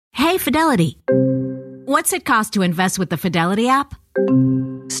Hey, Fidelity. What's it cost to invest with the Fidelity app?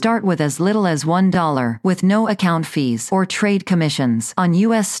 Start with as little as $1 with no account fees or trade commissions on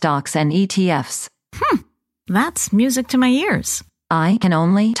U.S. stocks and ETFs. That's music to my ears. I can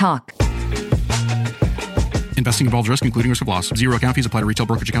only talk. Investing involves risk, including risk of loss. Zero account fees apply to retail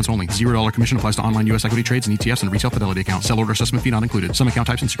brokerage accounts only. $0 commission applies to online U.S. equity trades and ETFs and retail Fidelity accounts. Sell order assessment fee not included. Some account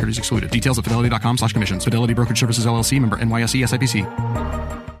types and securities excluded. Details at fidelity.com/commissions. Fidelity Brokerage Services, LLC, member NYSE SIPC.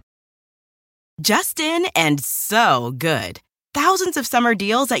 Just in and so good. Thousands of summer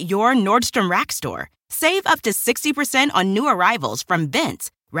deals at your Nordstrom Rack store. Save up to 60% on new arrivals from Vince,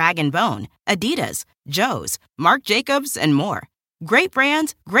 Rag & Bone, Adidas, Joe's, Marc Jacobs, and more. Great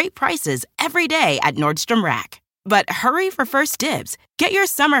brands, great prices every day at Nordstrom Rack. But hurry for first dibs. Get your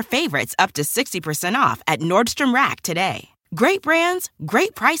summer favorites up to 60% off at Nordstrom Rack today. Great brands,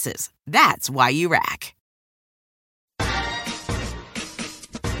 great prices. That's why you rack.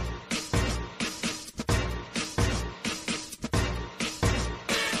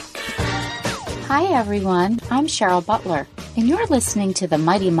 Hi everyone, I'm Cheryl Butler, and you're listening to the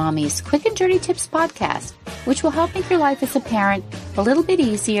Mighty Mommies Quick and Dirty Tips podcast, which will help make your life as a parent a little bit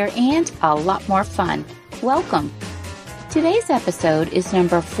easier and a lot more fun. Welcome. Today's episode is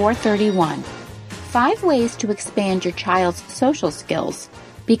number 431, 5 ways to expand your child's social skills,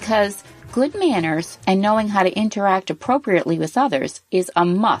 because good manners and knowing how to interact appropriately with others is a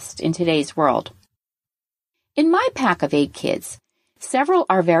must in today's world. In my pack of 8 kids, several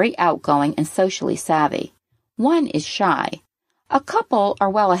are very outgoing and socially savvy. One is shy. A couple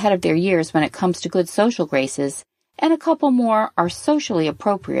are well ahead of their years when it comes to good social graces, and a couple more are socially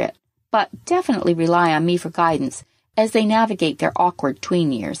appropriate, but definitely rely on me for guidance as they navigate their awkward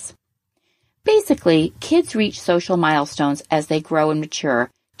tween years. Basically, kids reach social milestones as they grow and mature,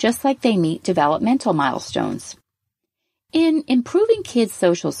 just like they meet developmental milestones. In Improving Kids'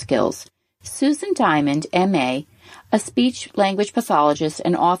 Social Skills, Susan Diamond, M.A., a speech-language pathologist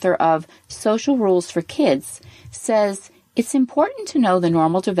and author of Social Rules for Kids, says it's important to know the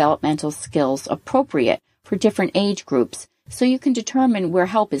normal developmental skills appropriate for different age groups so you can determine where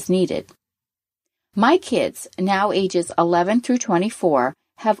help is needed. My kids, now ages 11 through 24,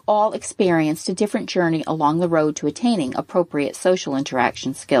 have all experienced a different journey along the road to attaining appropriate social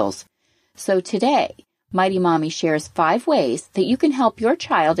interaction skills. So today, Mighty Mommy shares 5 ways that you can help your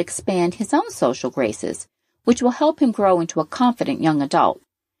child expand his own social graces, which will help him grow into a confident young adult.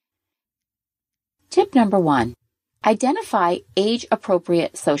 Tip number 1. Identify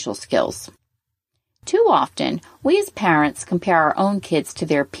age-appropriate social skills. Too often, we as parents compare our own kids to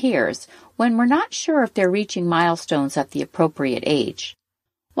their peers when we're not sure if they're reaching milestones at the appropriate age.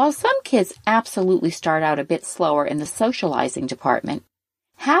 While some kids absolutely start out a bit slower in the socializing department,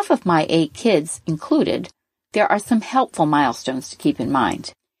 half of my 8 kids included, there are some helpful milestones to keep in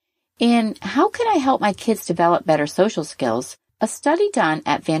mind. In How Can I Help My Kids Develop Better Social Skills?, a study done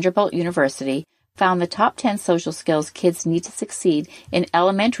at Vanderbilt University found the top 10 social skills kids need to succeed in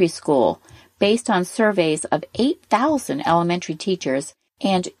elementary school based on surveys of 8,000 elementary teachers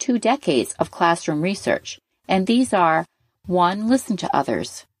and 2 decades of classroom research. And these are 1. Listen to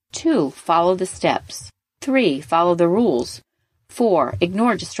others. 2. Follow the steps. 3. Follow the rules. 4.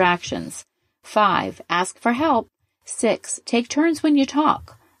 Ignore distractions. 5. Ask for help. 6. Take turns when you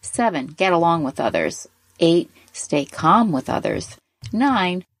talk. 7. Get along with others. 8. Stay calm with others.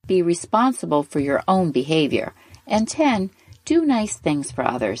 9. Be responsible for your own behavior. And 10. Do nice things for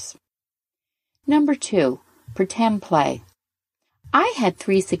others. Number 2. Pretend play. I had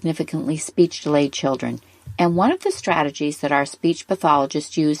 3 significantly speech-delayed children, and one of the strategies that our speech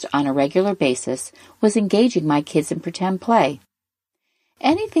pathologist used on a regular basis was engaging my kids in pretend play.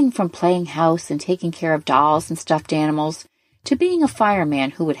 Anything from playing house and taking care of dolls and stuffed animals to being a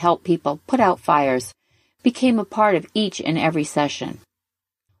fireman who would help people put out fires became a part of each and every session.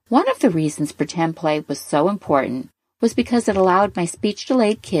 One of the reasons pretend play was so important was because it allowed my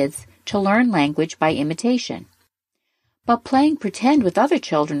speech-delayed kids to learn language by imitation. But playing pretend with other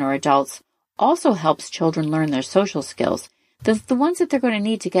children or adults also helps children learn their social skills, the ones that they're going to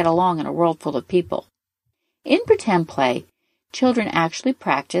need to get along in a world full of people. In pretend play, children actually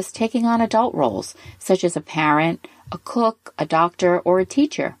practice taking on adult roles, such as a parent, a cook, a doctor, or a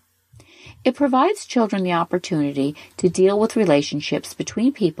teacher. It provides children the opportunity to deal with relationships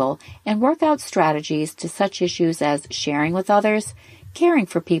between people and work out strategies to such issues as sharing with others, caring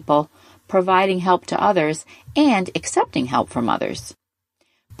for people, providing help to others, and accepting help from others.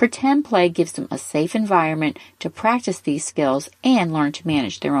 Pretend play gives them a safe environment to practice these skills and learn to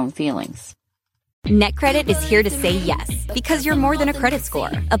manage their own feelings. NetCredit is here to say yes, because you're more than a credit score.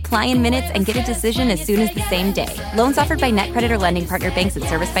 Apply in minutes and get a decision as soon as the same day. Loans offered by NetCredit or lending partner banks and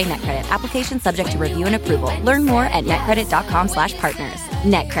serviced by NetCredit. Application subject to review and approval. Learn more at netcredit.com/partners.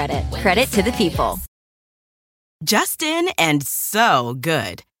 NetCredit. Credit to the people. Justin and so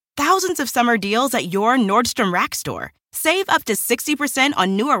good. Thousands of summer deals at your Nordstrom Rack store. Save up to 60%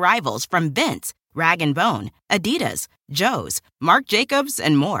 on new arrivals from Vince, Rag & Bone, Adidas, Joe's, Marc Jacobs,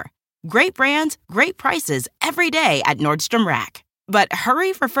 and more. Great brands, great prices every day at Nordstrom Rack. But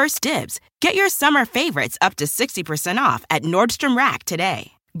hurry for first dibs. Get your summer favorites up to 60% off at Nordstrom Rack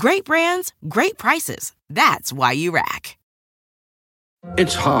today. Great brands, great prices. That's why you rack.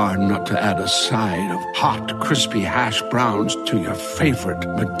 It's hard not to add a side of hot, crispy hash browns to your favorite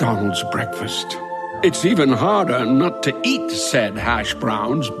McDonald's breakfast. It's even harder not to eat said hash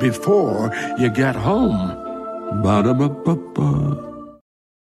browns before you get home. Ba-da-ba-ba-ba.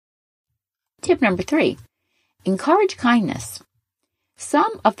 Tip number 3, encourage kindness.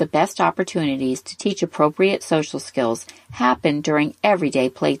 Some of the best opportunities to teach appropriate social skills happen during everyday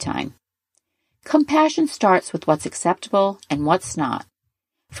playtime. Compassion starts with what's acceptable and what's not.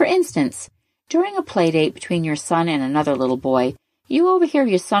 For instance, during a playdate between your son and another little boy, you overhear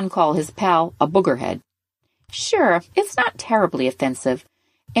your son call his pal a boogerhead. Sure, it's not terribly offensive,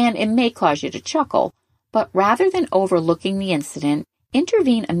 and it may cause you to chuckle, but rather than overlooking the incident,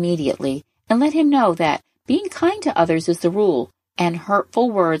 intervene immediately and let him know that being kind to others is the rule, and hurtful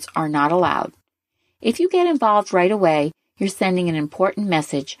words are not allowed. If you get involved right away, you're sending an important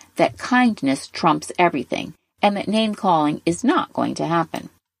message that kindness trumps everything, and that name-calling is not going to happen.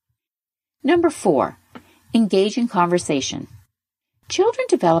 Number 4, engage in conversation. Children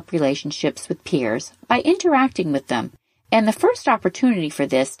develop relationships with peers by interacting with them, and the first opportunity for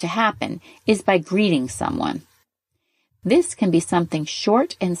this to happen is by greeting someone. This can be something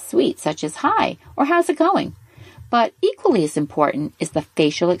short and sweet, such as hi or how's it going? But equally as important is the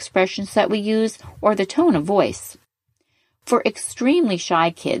facial expressions that we use or the tone of voice. For extremely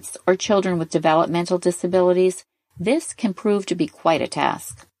shy kids or children with developmental disabilities, this can prove to be quite a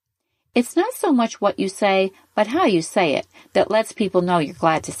task. It's not so much what you say, but how you say it that lets people know you're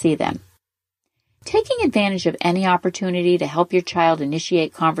glad to see them. Taking advantage of any opportunity to help your child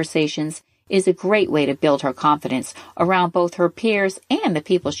initiate conversations is a great way to build her confidence around both her peers and the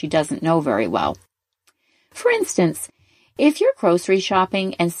people she doesn't know very well. For instance, if you're grocery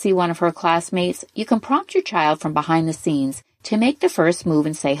shopping and see one of her classmates, you can prompt your child from behind the scenes to make the first move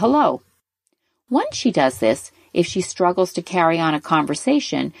and say hello. Once she does this, if she struggles to carry on a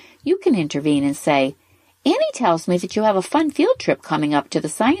conversation, you can intervene and say, Annie tells me that you have a fun field trip coming up to the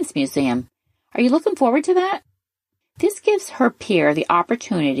Science Museum. Are you looking forward to that? This gives her peer the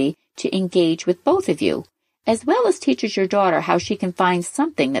opportunity to engage with both of you, as well as teaches your daughter how she can find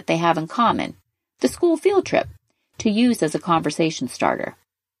something that they have in common, the school field trip, to use as a conversation starter.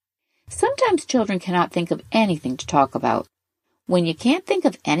 Sometimes children cannot think of anything to talk about. When you can't think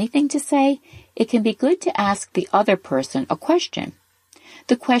of anything to say, it can be good to ask the other person a question.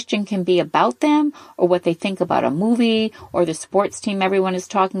 The question can be about them, or what they think about a movie, or the sports team everyone is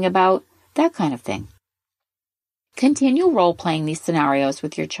talking about, that kind of thing. Continue role-playing these scenarios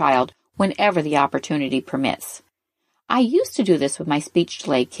with your child whenever the opportunity permits. I used to do this with my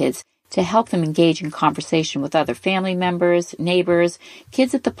speech-delayed kids to help them engage in conversation with other family members, neighbors,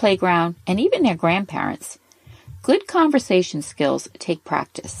 kids at the playground, and even their grandparents. Good conversation skills take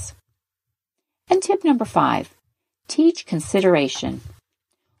practice. And tip number 5, teach consideration.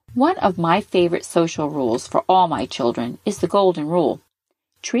 One of my favorite social rules for all my children is the golden rule.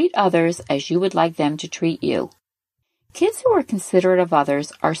 Treat others as you would like them to treat you. Kids who are considerate of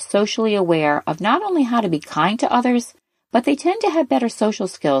others are socially aware of not only how to be kind to others, but they tend to have better social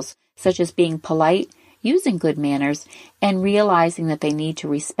skills, such as being polite, using good manners, and realizing that they need to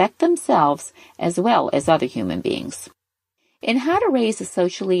respect themselves as well as other human beings. In How to Raise a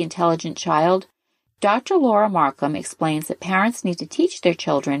Socially Intelligent Child, Dr. Laura Markham explains that parents need to teach their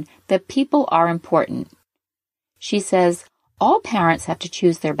children that people are important. She says, all parents have to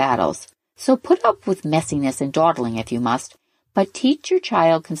choose their battles. So put up with messiness and dawdling if you must, but teach your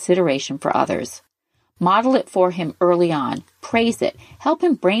child consideration for others. Model it for him early on, praise it, help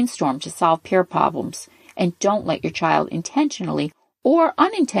him brainstorm to solve peer problems, and don't let your child intentionally or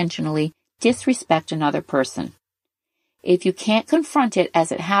unintentionally disrespect another person. If you can't confront it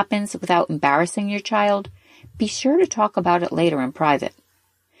as it happens without embarrassing your child, be sure to talk about it later in private.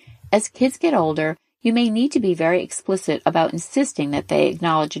 As kids get older, you may need to be very explicit about insisting that they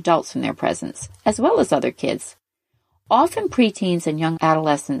acknowledge adults in their presence, as well as other kids. Often preteens and young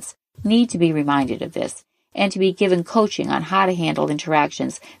adolescents need to be reminded of this, and to be given coaching on how to handle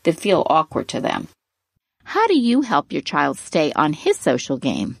interactions that feel awkward to them. How do you help your child stay on his social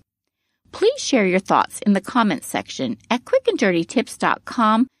game? Please share your thoughts in the comments section at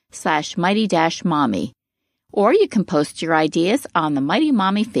quickanddirtytips.com/mighty-mommy. Or you can post your ideas on the Mighty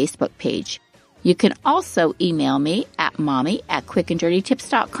Mommy Facebook page. You can also email me at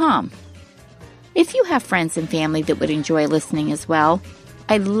mommy@quickanddirtytips.com. If you have friends and family that would enjoy listening as well,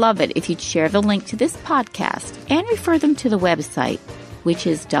 I'd love it if you'd share the link to this podcast and refer them to the website, which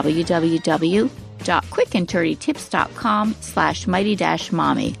is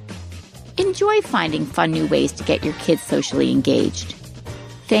www.quickanddirtytips.com/mighty-mommy. Enjoy finding fun new ways to get your kids socially engaged.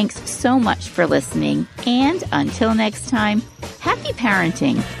 Thanks so much for listening, and until next time, happy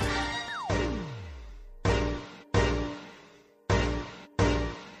parenting.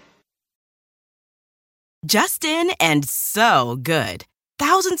 Justin and so good.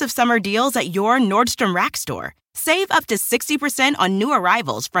 Thousands of summer deals at your Nordstrom Rack store. Save up to 60% on new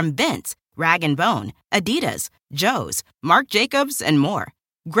arrivals from Vince, Rag & Bone, Adidas, Joe's, Marc Jacobs, and more.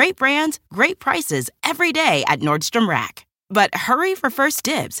 Great brands, great prices every day at Nordstrom Rack. But hurry for first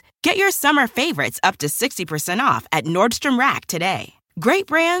dibs. Get your summer favorites up to 60% off at Nordstrom Rack today. Great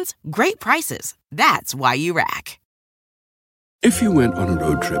brands, great prices. That's why you rack. If you went on a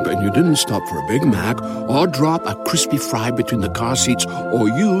road trip and you didn't stop for a Big Mac or drop a crispy fry between the car seats or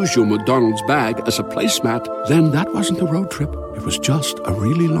use your McDonald's bag as a placemat, then that wasn't a road trip. It was just a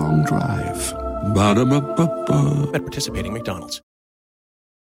really long drive. Ba-da-ba-ba-ba. At participating McDonald's.